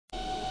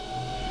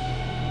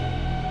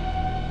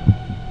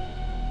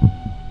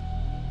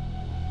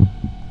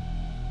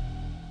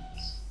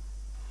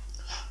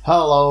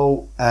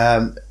Hello,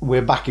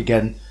 we're back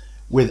again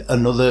with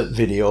another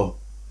video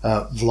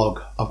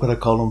vlog. I've got to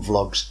call them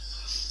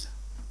vlogs.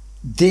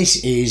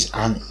 This is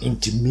an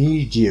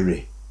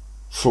intermediary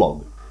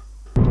vlog.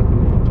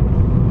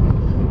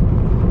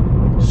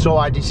 So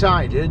I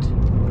decided,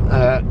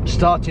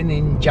 starting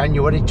in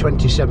January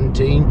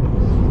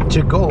 2017,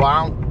 to go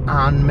out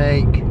and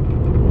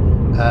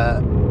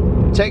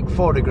take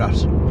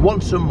photographs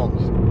once a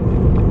month.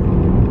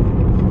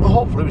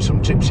 Hopefully with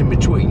some tips in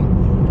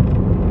between.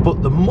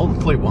 But the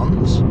monthly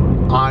ones,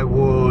 I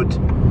would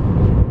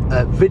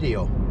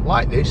video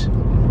like this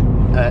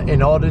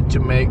in order to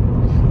make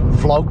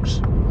vlogs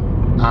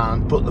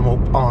and put them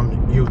up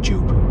on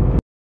YouTube.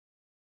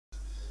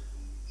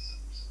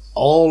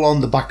 All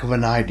on the back of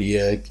an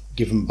idea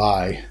given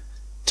by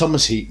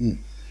Thomas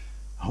Heaton,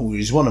 who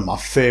is one of my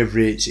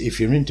favourites. If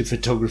you're into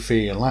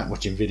photography and like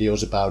watching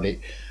videos about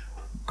it,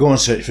 go and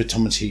search for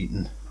Thomas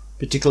Heaton,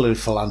 particularly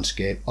for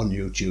landscape on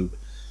YouTube.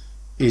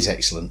 He's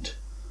excellent.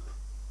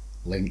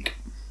 Link.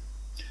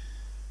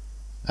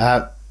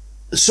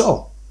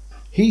 So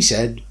he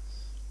said,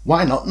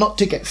 why not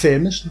to get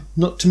famous,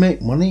 not to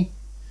make money,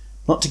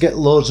 not to get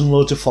loads and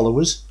loads of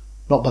followers,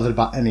 not bothered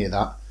about any of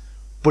that,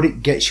 but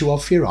it gets you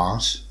off your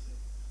arse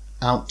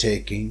out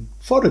taking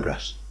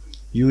photographs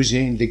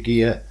using the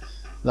gear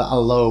that I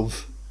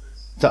love,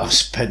 that I've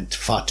spent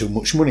far too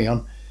much money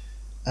on,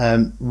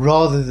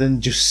 rather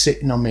than just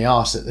sitting on my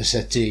arse at the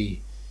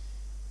settee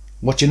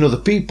watching other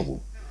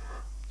people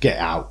get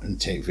out and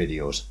take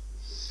videos.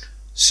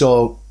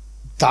 So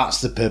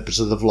that's the purpose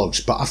of the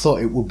vlogs, but I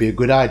thought it would be a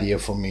good idea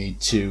for me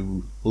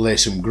to lay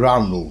some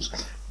ground rules,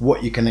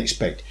 what you can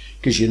expect,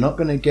 because you're not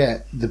going to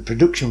get the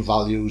production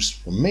values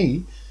from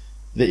me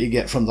that you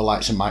get from the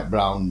likes of Mike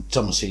Brown,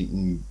 Thomas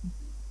Heaton,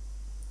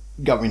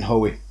 Gavin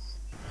Hoey.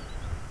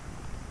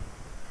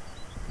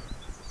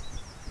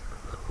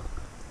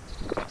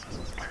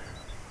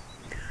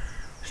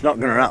 It's not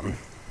going to happen.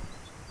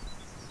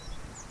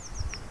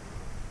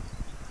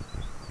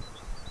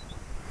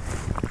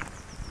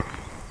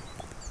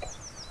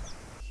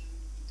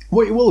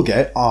 What you will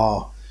get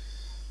are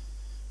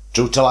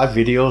true to life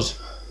videos,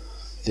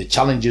 the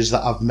challenges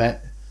that I've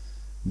met,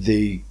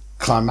 the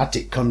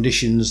climatic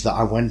conditions that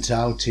I went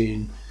out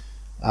in,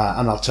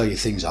 and I'll tell you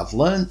things I've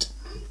learnt,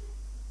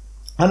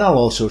 and I'll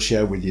also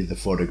share with you the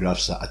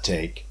photographs that I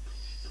take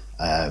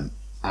and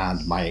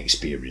my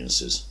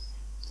experiences.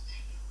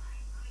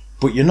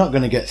 But you're not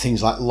going to get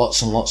things like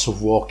lots and lots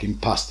of walking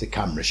past the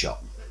camera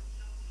shop.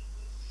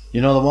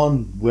 You know, the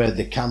one where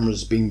the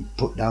camera's been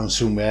put down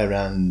somewhere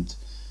and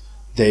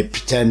they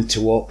pretend to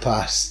walk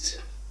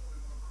past,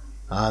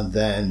 and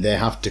then they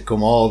have to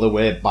come all the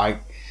way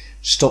back,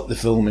 stop the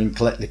filming,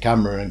 collect the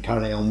camera and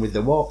carry on with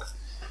the walk,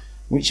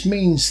 which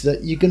means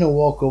that you're going to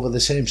walk over the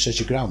same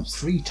stretch of ground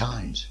 3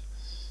 times.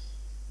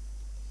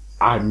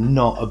 I'm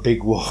not a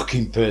big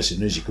walking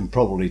person, as you can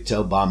probably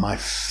tell by my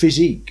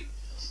physique.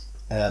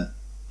 I'm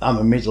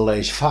a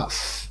middle-aged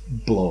fat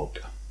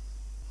bloke.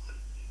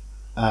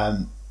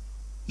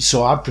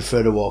 So I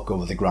prefer to walk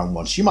over the ground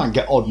once. You might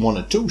get odd 1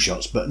 or 2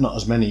 shots, but not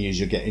as many as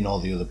you're getting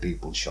all the other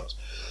people's shots.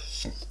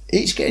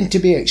 It's getting to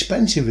be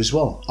expensive as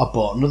well. I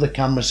bought another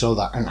camera so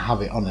that I can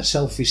have it on a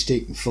selfie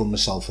stick and film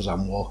myself as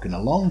I'm walking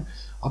along.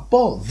 I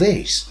bought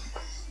this.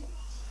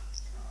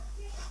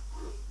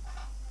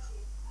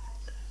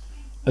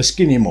 A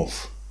skinny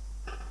muff.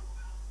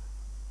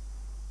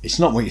 It's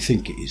not what you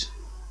think it is.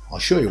 I'll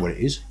show you what it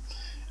is.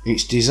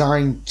 It's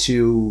designed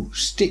to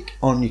stick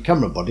on your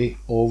camera body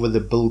over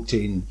the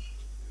built-in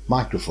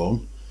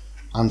microphone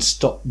and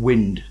stop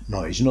wind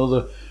noise. You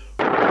know,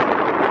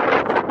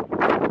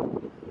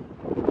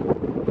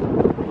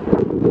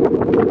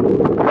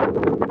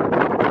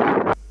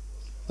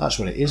 that's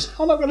what it is.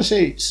 I'm not going to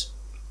say it's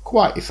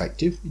quite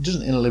effective. It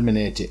doesn't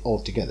eliminate it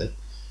altogether,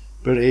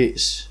 but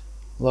it's,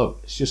 look,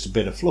 it's just a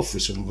bit of fluff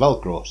with some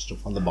Velcro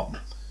stuff on the bottom.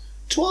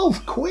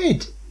 12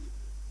 quid.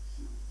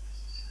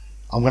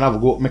 I'm going to have a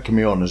go at making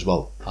my own as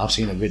well. I've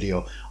seen a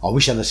video, I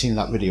wish I'd have seen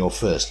that video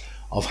first,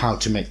 of how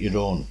to make your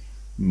own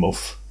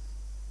muff.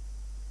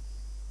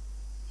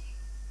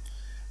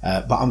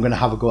 But I'm going to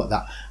have a go at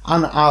that,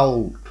 and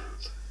I'll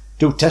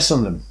do tests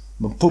on them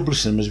and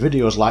publish them as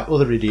videos like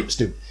other idiots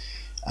do,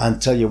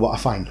 and tell you what I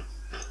find.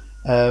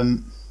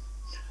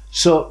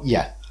 So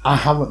yeah, I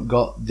haven't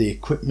got the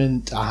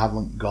equipment, I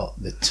haven't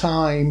got the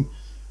time.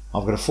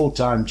 I've got a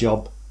full-time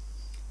job,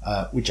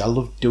 which I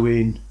love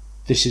doing.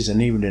 This is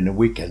an evening and a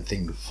weekend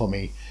thing for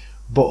me,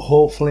 but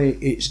hopefully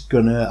it's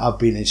gonna, I've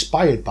been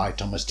inspired by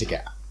Thomas to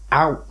get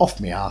out off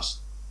my ass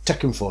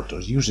taking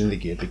photos using the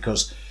gear,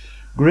 because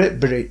Great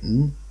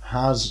Britain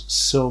has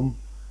some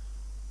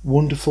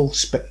wonderful,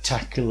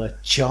 spectacular,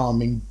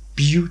 charming,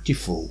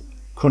 beautiful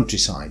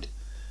countryside,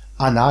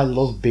 and I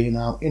love being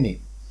out in it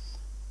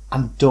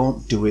and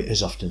don't do it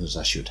as often as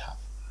I should have.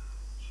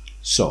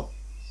 So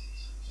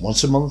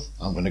once a month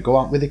I'm going to go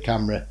out with a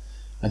camera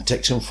and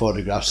take some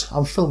photographs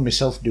and film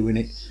myself doing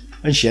it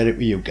and share it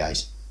with you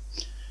guys.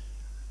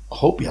 I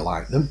hope you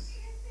like them,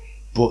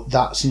 but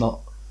that's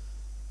not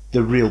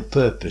the real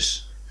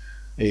purpose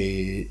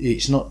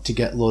It's not to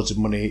get loads of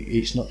money,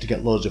 it's not to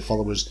get loads of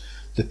followers.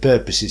 The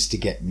purpose is to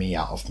get me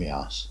out of my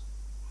arse.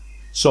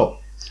 So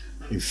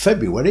in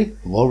February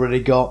I've already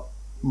got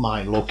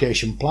my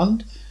location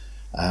planned,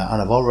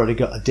 and I've already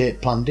got a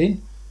date planned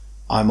in.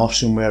 I'm off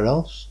somewhere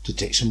else to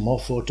take some more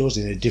photos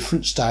in a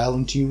different style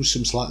and to use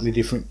some slightly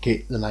different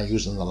kit than I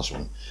used on the last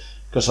one,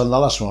 because on the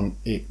last one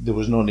there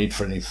was no need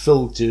for any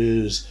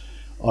filters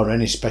or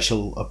any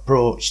special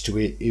approach to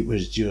it. It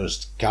was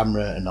just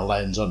camera and a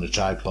lens on a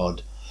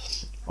tripod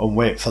and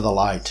wait for the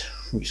light,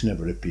 which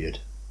never appeared.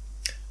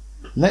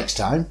 Next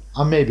time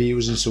I may be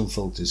using some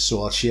filters,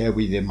 so I'll share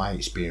with you my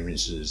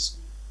experiences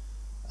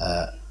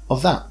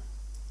of that.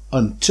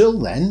 Until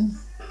then,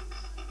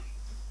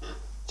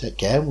 take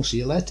care and we'll see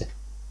you later.